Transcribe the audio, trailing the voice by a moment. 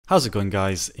How's it going,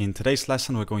 guys? In today's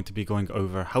lesson we're going to be going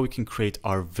over how we can create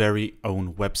our very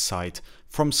own website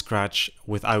from scratch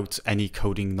without any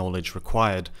coding knowledge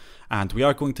required. And we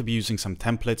are going to be using some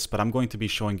templates, but I'm going to be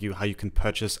showing you how you can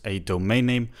purchase a domain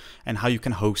name and how you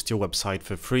can host your website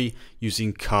for free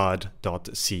using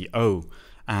card.co.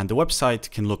 And the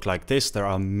website can look like this. There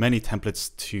are many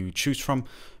templates to choose from,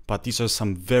 but these are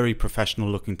some very professional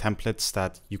looking templates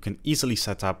that you can easily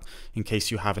set up in case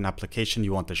you have an application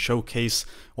you want to showcase,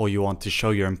 or you want to show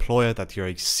your employer that you're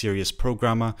a serious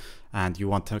programmer and you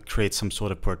want to create some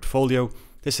sort of portfolio.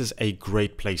 This is a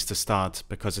great place to start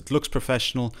because it looks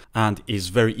professional and is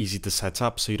very easy to set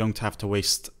up, so you don't have to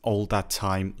waste all that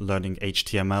time learning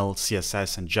HTML,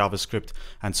 CSS and JavaScript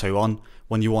and so on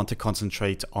when you want to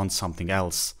concentrate on something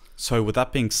else. So with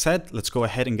that being said, let's go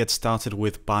ahead and get started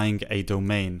with buying a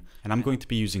domain. And I'm going to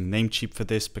be using Namecheap for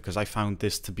this because I found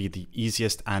this to be the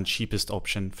easiest and cheapest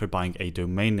option for buying a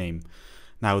domain name.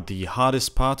 Now the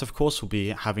hardest part, of course, will be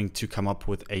having to come up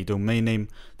with a domain name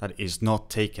that is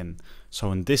not taken.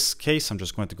 So in this case, I'm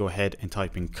just going to go ahead and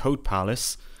type in Code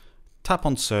Palace, tap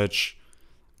on search,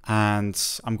 and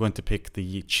I'm going to pick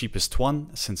the cheapest one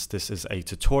since this is a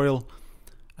tutorial.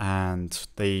 And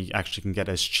they actually can get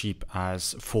as cheap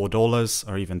as $4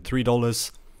 or even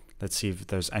 $3. Let's see if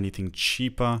there's anything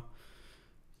cheaper.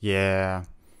 Yeah,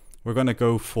 we're going to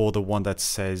go for the one that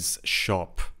says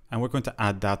shop, and we're going to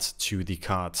add that to the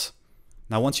cart.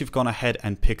 Now, once you've gone ahead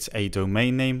and picked a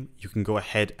domain name, you can go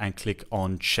ahead and click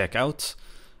on checkout.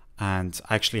 And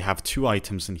I actually have two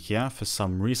items in here for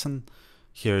some reason.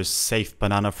 Here's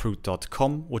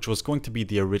safebananafruit.com, which was going to be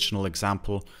the original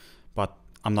example, but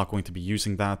I'm not going to be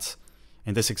using that.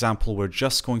 In this example, we're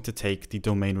just going to take the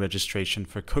domain registration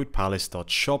for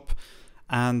codepalace.shop,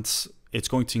 and it's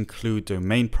going to include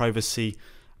domain privacy,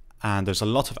 and there's a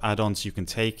lot of add-ons you can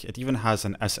take. It even has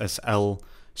an SSL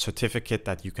certificate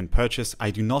that you can purchase.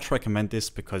 I do not recommend this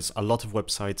because a lot of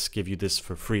websites give you this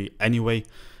for free anyway.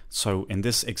 So in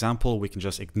this example, we can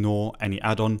just ignore any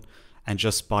add-on and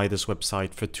just buy this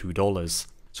website for $2.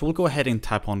 So we'll go ahead and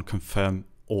tap on confirm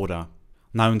order.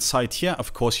 Now inside here,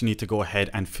 of course, you need to go ahead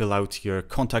and fill out your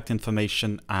contact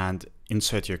information and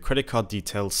insert your credit card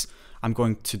details. I'm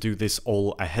going to do this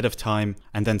all ahead of time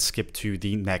and then skip to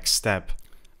the next step.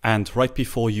 And right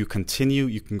before you continue,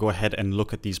 you can go ahead and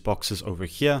look at these boxes over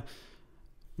here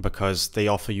because they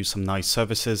offer you some nice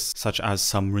services, such as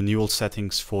some renewal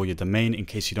settings for your domain in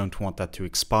case you don't want that to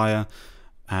expire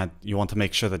and you want to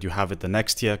make sure that you have it the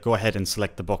next year. Go ahead and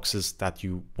select the boxes that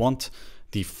you want.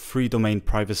 The free domain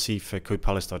privacy for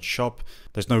codepalace.shop.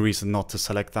 There's no reason not to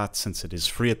select that since it is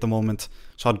free at the moment.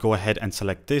 So I'd go ahead and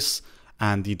select this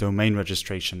and the domain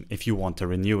registration if you want to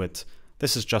renew it.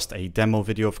 This is just a demo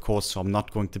video, of course, so I'm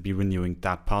not going to be renewing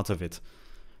that part of it.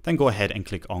 Then go ahead and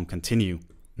click on continue.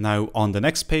 Now on the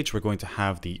next page, we're going to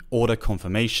have the order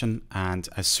confirmation, and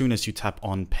as soon as you tap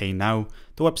on pay now,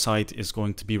 the website is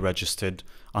going to be registered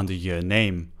under your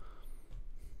name.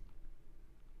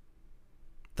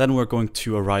 Then we're going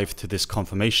to arrive to this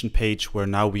confirmation page where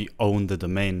now we own the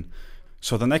domain.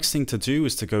 So the next thing to do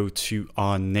is to go to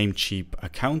our Namecheap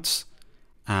account,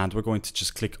 and we're going to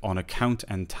just click on account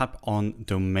and tap on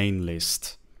domain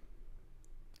list.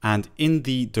 And in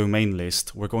the domain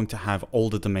list, we're going to have all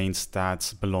the domains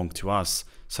that belong to us,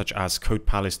 such as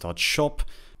codepalace.shop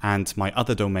and my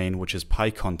other domain, which is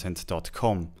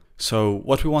pycontent.com. So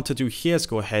what we want to do here is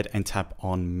go ahead and tap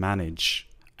on manage.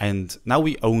 And now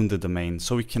we own the domain,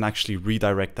 so we can actually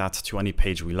redirect that to any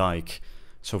page we like.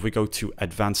 So if we go to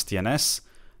Advanced DNS,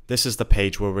 this is the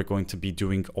page where we're going to be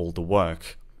doing all the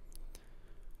work.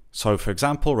 So for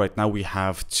example, right now we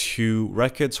have two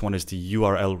records. One is the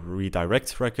URL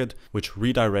redirect record, which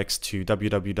redirects to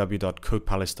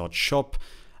www.codepalace.shop.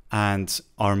 And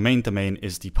our main domain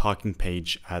is the parking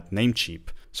page at Namecheap.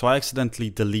 So I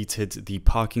accidentally deleted the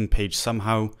parking page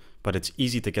somehow, but it's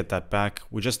easy to get that back.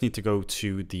 We just need to go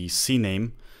to the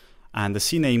Cname, and the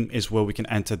Cname is where we can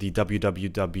enter the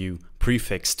www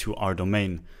prefix to our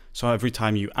domain. So every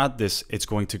time you add this, it's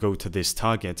going to go to this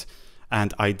target.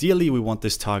 And ideally, we want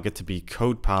this target to be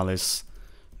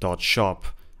codepalace.shop.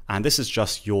 And this is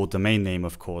just your domain name,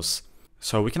 of course.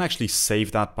 So we can actually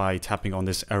save that by tapping on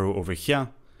this arrow over here.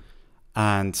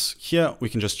 And here we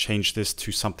can just change this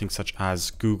to something such as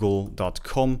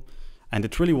google.com. And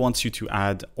it really wants you to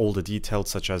add all the details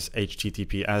such as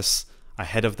HTTPS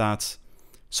ahead of that.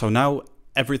 So now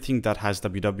everything that has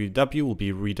www will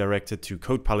be redirected to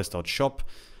codepalace.shop,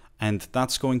 and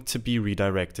that's going to be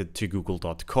redirected to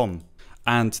google.com.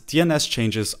 And DNS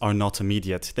changes are not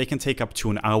immediate. They can take up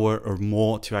to an hour or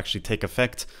more to actually take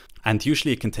effect. And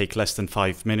usually it can take less than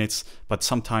 5 minutes, but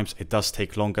sometimes it does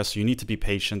take longer, so you need to be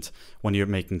patient when you're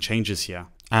making changes here.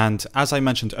 And as I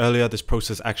mentioned earlier, this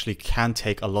process actually can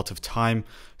take a lot of time,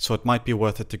 so it might be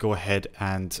worth it to go ahead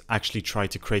and actually try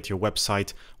to create your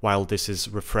website while this is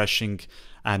refreshing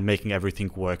and making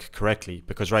everything work correctly.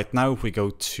 Because right now, if we go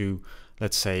to,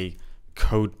 let's say,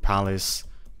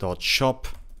 codepalace.shop,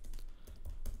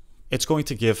 it's going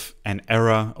to give an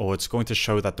error, or it's going to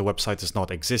show that the website does not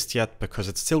exist yet because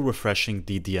it's still refreshing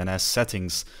the DNS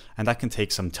settings, and that can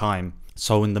take some time.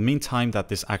 So in the meantime that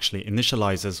this actually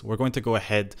initializes, we're going to go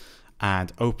ahead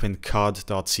and open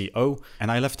card.co,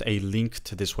 and I left a link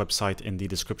to this website in the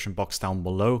description box down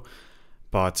below.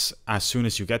 But as soon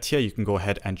as you get here, you can go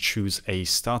ahead and choose a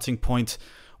starting point.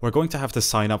 We're going to have to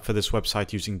sign up for this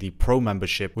website using the Pro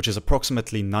membership, which is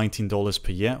approximately $19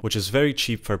 per year, which is very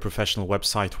cheap for a professional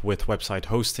website with website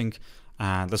hosting.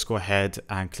 And let's go ahead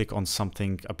and click on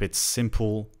something a bit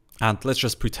simple. And let's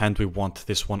just pretend we want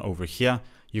this one over here.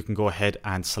 You can go ahead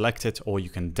and select it, or you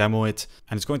can demo it.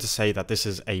 And it's going to say that this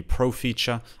is a Pro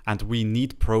feature, and we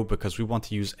need Pro because we want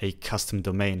to use a custom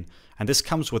domain. And this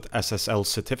comes with SSL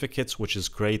certificates, which is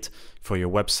great for your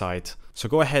website. So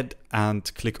go ahead and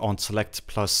click on Select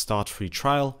plus Start Free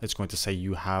Trial. It's going to say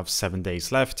you have 7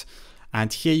 days left.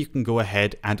 And here you can go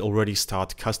ahead and already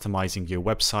start customizing your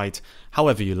website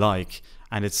however you like.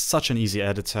 And it's such an easy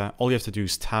editor. All you have to do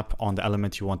is tap on the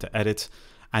element you want to edit,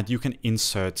 and you can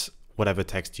insert whatever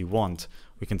text you want.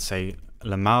 We can say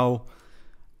Lemao,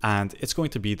 and it's going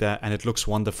to be there, and it looks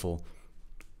wonderful.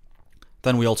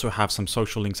 Then we also have some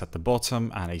social links at the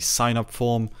bottom and a sign up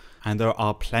form, and there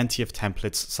are plenty of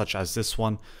templates such as this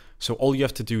one. So all you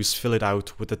have to do is fill it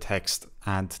out with the text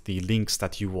and the links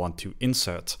that you want to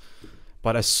insert.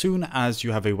 But as soon as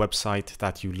you have a website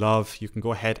that you love, you can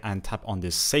go ahead and tap on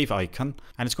this save icon,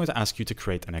 and it's going to ask you to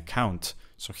create an account.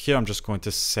 So here I'm just going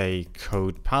to say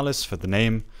Code Palace for the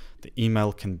name. The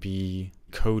email can be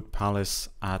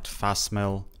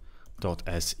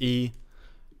codepalace@fastmail.se.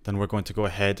 Then we're going to go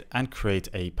ahead and create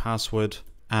a password.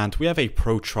 And we have a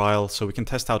pro trial, so we can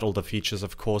test out all the features,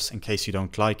 of course, in case you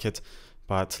don't like it.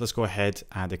 But let's go ahead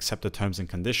and accept the terms and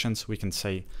conditions. We can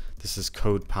say this is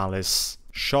Code Palace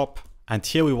Shop. And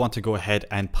here we want to go ahead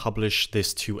and publish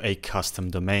this to a custom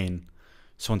domain.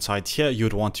 So inside here,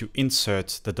 you'd want to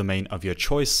insert the domain of your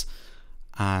choice.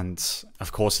 And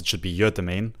of course, it should be your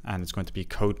domain, and it's going to be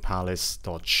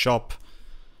codepalace.shop.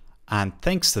 And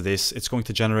thanks to this, it's going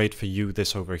to generate for you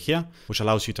this over here, which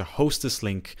allows you to host this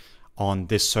link on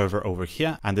this server over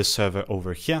here and this server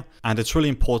over here. And it's really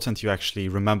important you actually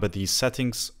remember these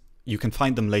settings. You can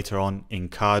find them later on in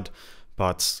Card,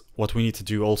 but what we need to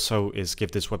do also is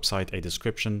give this website a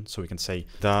description. So we can say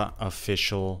the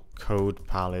official Code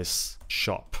Palace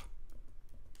shop.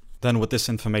 Then with this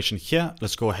information here,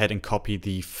 let's go ahead and copy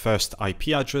the first IP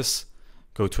address,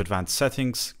 go to advanced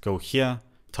settings, go here,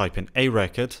 type in a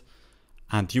record,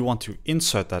 and you want to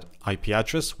insert that IP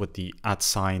address with the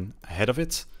 @ ahead of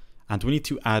it. And we need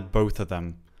to add both of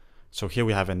them. So here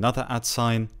we have another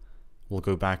 @. We'll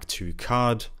go back to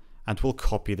Card, and we'll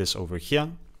copy this over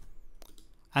here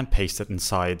and paste it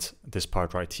inside this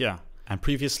part right here. And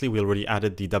previously we already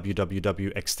added the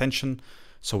www extension,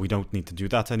 so we don't need to do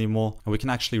that anymore. And we can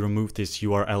actually remove this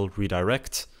URL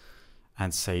redirect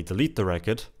and say delete the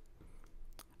record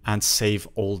and save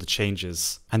all the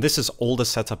changes. And this is all the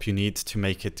setup you need to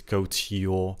make it go to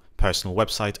your personal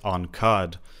website on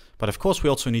Card. But of course we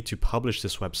also need to publish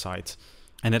this website.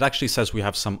 And it actually says we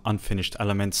have some unfinished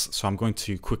elements, so I'm going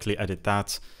to quickly edit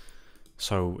that.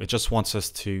 So it just wants us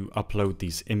to upload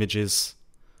these images.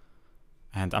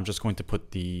 And I'm just going to put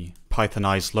the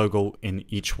Pythonized logo in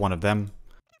each one of them.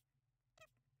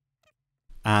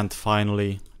 And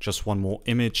finally, just one more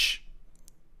image.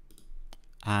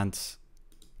 And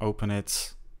open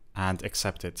it and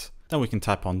accept it. Then we can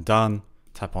tap on Done,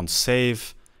 tap on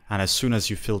Save. And as soon as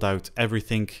you filled out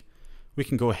everything, we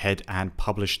can go ahead and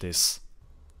publish this.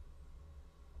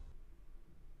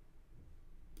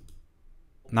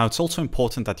 Now it's also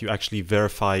important that you actually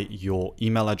verify your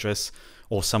email address,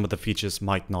 or some of the features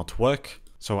might not work.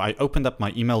 So I opened up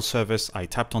my email service, I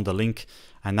tapped on the link,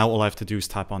 and now all I have to do is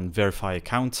tap on Verify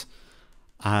Account,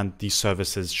 and these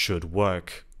services should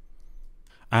work.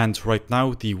 And right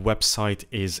now the website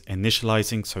is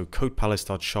initializing, so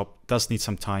codepalace.shop does need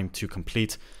some time to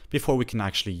complete before we can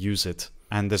actually use it.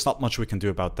 And there's not much we can do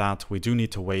about that. We do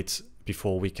need to wait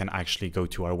before we can actually go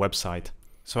to our website.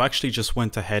 So I actually just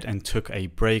went ahead and took a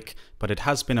break, but it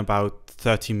has been about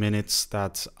 30 minutes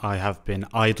that I have been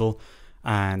idle.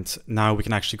 And now we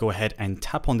can actually go ahead and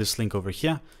tap on this link over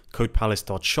here,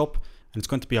 codepalace.shop, and it's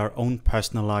going to be our own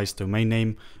personalized domain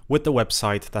name with the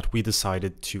website that we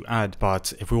decided to add.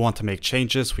 But if we want to make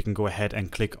changes, we can go ahead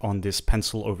and click on this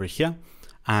pencil over here,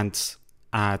 and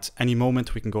at any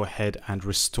moment we can go ahead and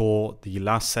restore the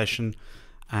last session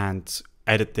and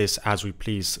edit this as we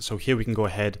please. So here we can go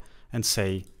ahead and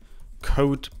say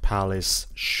Code Palace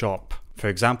Shop, for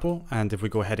example, and if we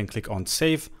go ahead and click on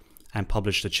save and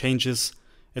publish the changes,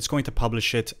 it's going to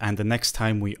publish it, and the next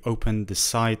time we open the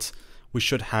site we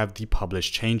should have the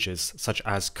published changes, such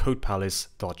as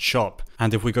codepalace.shop.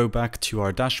 And if we go back to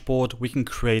our dashboard, we can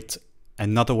create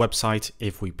another website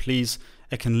if we please.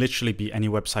 It can literally be any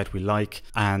website we like,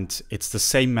 and it's the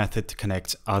same method to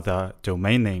connect other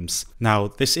domain names. Now,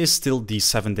 this is still the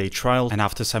 7-day trial, and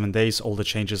after 7 days, all the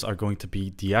changes are going to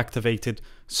be deactivated.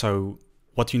 So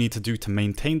what you need to do to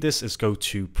maintain this is go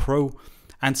to Pro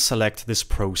and select this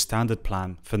Pro Standard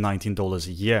plan for $19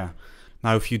 a year.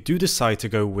 Now, if you do decide to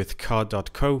go with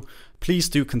card.co, please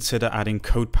do consider adding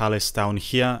Code Palace down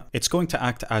here. It's going to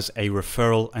act as a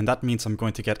referral, and that means I'm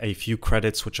going to get a few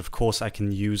credits, which of course I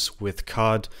can use with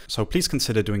card. So please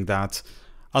consider doing that.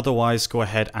 Otherwise, go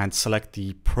ahead and select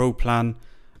the Pro plan,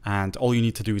 and all you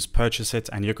need to do is purchase it,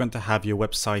 and you're going to have your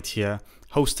website here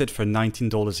hosted for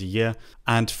 $19 a year.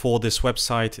 And for this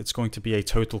website, it's going to be a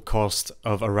total cost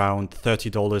of around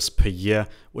 $30 per year,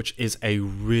 which is a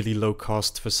really low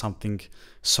cost for something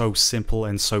so simple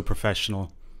and so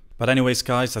professional. But anyways,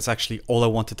 guys, that's actually all I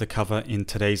wanted to cover in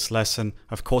today's lesson.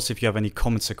 Of course, if you have any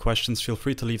comments or questions, feel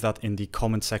free to leave that in the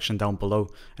comment section down below,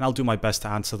 and I'll do my best to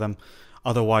answer them.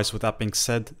 Otherwise, with that being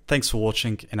said, thanks for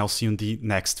watching, and I'll see you in the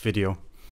next video.